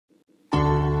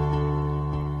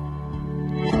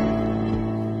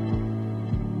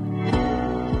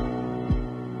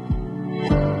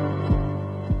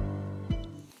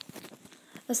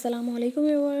अस्सलामुअलैकुम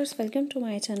viewers, welcome to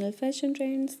my channel fashion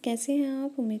trends. कैसे हैं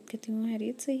आप? उम्मीद करती हूँ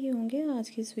हैरियत से ही होंगे। आज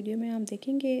की इस वीडियो में आप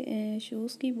देखेंगे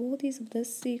शूज़ की बहुत ही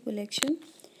ज़बरदस्त सी कलेक्शन,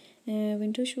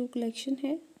 विंटर शू कलेक्शन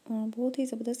है और बहुत ही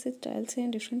ज़बरदस्त से स्टाइल्स हैं,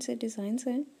 डिफरेंट से डिज़ाइंस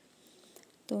हैं।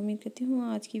 तो उम्मीद करती हूँ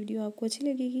आज की वीडियो आपको अच्छी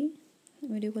लगेगी।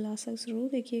 वीडियो को लास्ट तक ज़रूर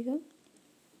देखिएगा।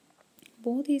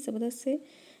 बहुत ही ज़बरदस्त से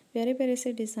प्यारे प्यारे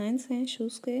से डिज़ाइंस हैं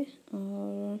शूज़ के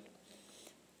और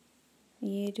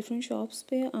ये डिफरेंट शॉप्स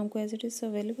पे आपको एज इट इज़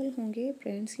अवेलेबल होंगे,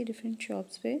 ब्रांड्स की डिफरेंट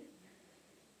शॉप्स पे।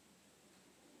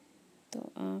 तो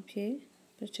आप ये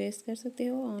परचेज़ कर सकते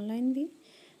हो ऑनलाइन भी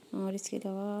और इसके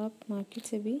अलावा आप मार्केट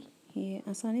से भी ये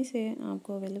आसानी से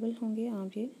आपको अवेलेबल होंगे।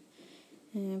 आप ये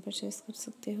परचेज़ कर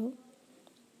सकते हो।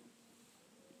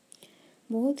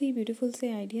 बहुत ही ब्यूटीफुल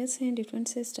से आइडियाज़ हैं, डिफरेंट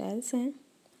से स्टाइल्स हैं।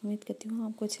 उम्मीद करती हूँ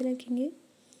आपको अच्छे लगेंगे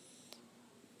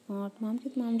और तमाम के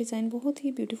तमाम डिज़ाइन बहुत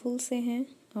ही ब्यूटीफुल से हैं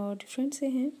और डिफरेंट से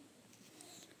हैं।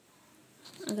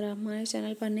 अगर आप हमारे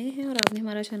चैनल पर नए हैं और आपने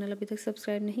हमारा चैनल अभी तक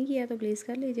सब्सक्राइब नहीं किया तो प्लीज़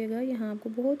कर लीजिएगा। यहाँ आपको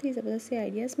बहुत ही ज़बरदस्त से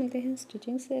आइडियाज़ मिलते हैं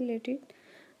स्टिचिंग से रिलेटेड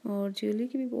और ज्वेलरी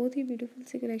की भी बहुत ही ब्यूटीफुल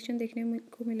सी कलेक्शन देखने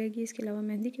को मिलेगी। इसके अलावा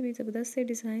मेहंदी के भी ज़बरदस्त से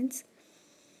डिज़ाइंस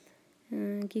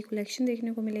की कलेक्शन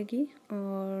देखने को मिलेगी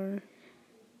और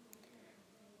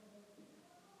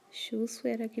शूज़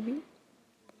वगैरह की भी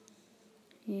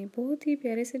ये बहुत ही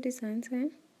प्यारे से डिज़ाइंस हैं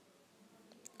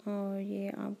और ये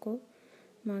आपको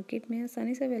मार्केट में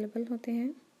आसानी से अवेलेबल होते हैं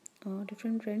और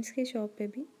डिफरेंट ब्रांड्स के शॉप पे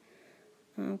भी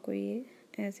आपको ये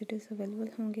एज इट इज़ अवेलेबल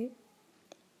होंगे।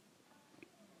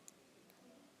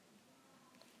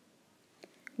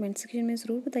 कमेंट सेक्शन में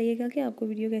ज़रूर बताइएगा कि आपको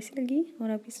वीडियो कैसी लगी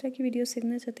और आप किस तरह की वीडियो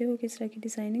सीखना चाहते हो, किस तरह की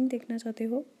डिज़ाइनिंग देखना चाहते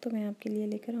हो, तो मैं आपके लिए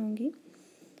लेकर आऊँगी।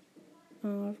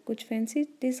 और कुछ फैंसी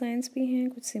डिज़ाइंस भी हैं,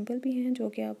 कुछ सिंपल भी हैं जो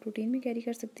कि आप रूटीन में कैरी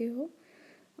कर सकते हो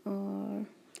और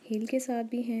हील के साथ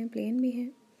भी हैं, प्लेन भी हैं।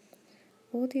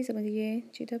 बहुत ही ज़बरदस्त ये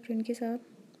चीता प्रिंट के साथ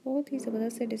बहुत ही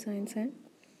ज़बरदस्त से डिज़ाइंस हैं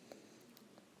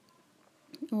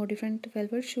और डिफरेंट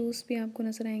वेलवेट शूज़ भी आपको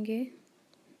नज़र आएंगे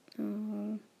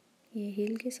और ये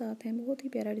हील के साथ हैं। बहुत ही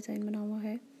प्यारा डिज़ाइन बना हुआ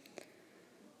है।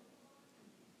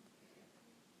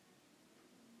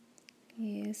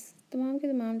 ये तमाम के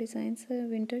तमाम डिज़ाइंस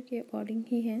विंटर के अकॉर्डिंग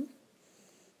ही हैं।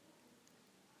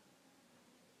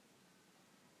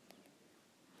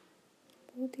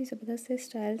 बहुत ही ज़बरदस्त से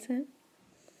स्टाइल्स हैं।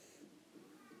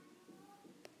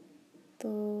 तो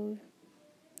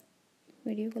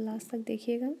वीडियो को लास्ट तक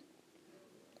देखिएगा।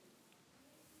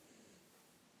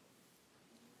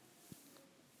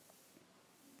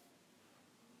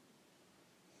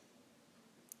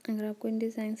 अगर आपको इन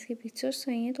डिज़ाइंस की पिक्चर्स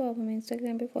चाहिए तो आप हमें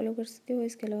इंस्टाग्राम पे फॉलो कर सकते हो।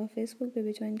 इसके अलावा फेसबुक पे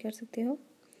भी ज्वाइन कर सकते हो।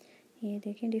 ये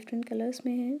देखें डिफरेंट कलर्स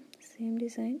में है सेम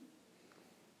डिज़ाइन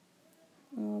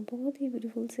और बहुत ही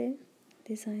ब्यूटीफुल से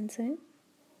डिज़ाइंस हैं।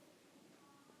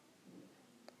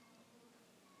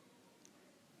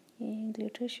 ये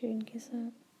ग्लिटर शेड के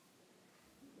साथ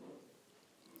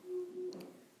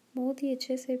बहुत ही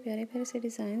अच्छे से प्यारे प्यारे से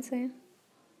डिज़ाइंस हैं।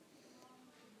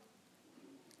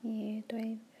 ये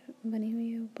टॉय बनी हुई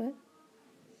है ऊपर।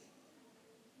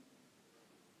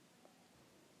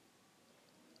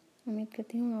 उम्मीद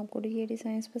करती हूँ आपको ये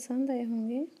डिज़ाइंस पसंद आए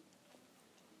होंगे।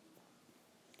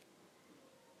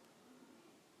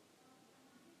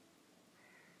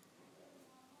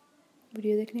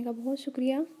 वीडियो देखने का बहुत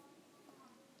शुक्रिया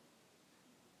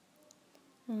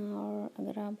और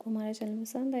अगर आपको हमारा चैनल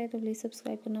पसंद आए तो प्लीज़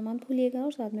सब्सक्राइब करना मत भूलिएगा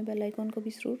और साथ में बेल आइकॉन को भी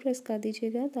ज़रूर प्रेस कर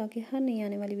दीजिएगा ताकि हर नई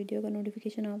आने वाली वीडियो का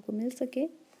नोटिफिकेशन आपको मिल सके।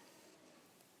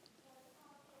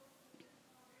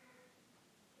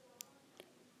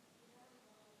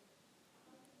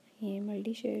 ये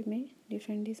मल्टी शेड में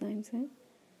डिफरेंट डिज़ाइंस हैं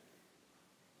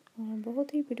और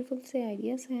बहुत ही ब्यूटीफुल से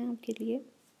आइडियाज़ हैं आपके लिए।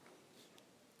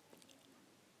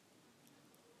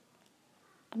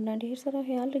 अपना ढेर सारा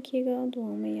ख्याल रखिएगा,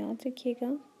 दुआओं में याद रखिएगा।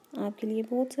 आपके लिए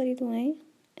बहुत सारी दुआएं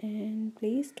and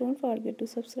please don't forget to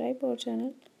subscribe our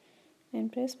channel and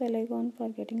press bell icon for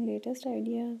getting latest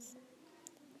ideas.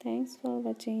 Thanks for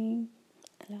watching.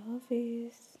 अल्लाह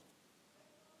हाफिज़।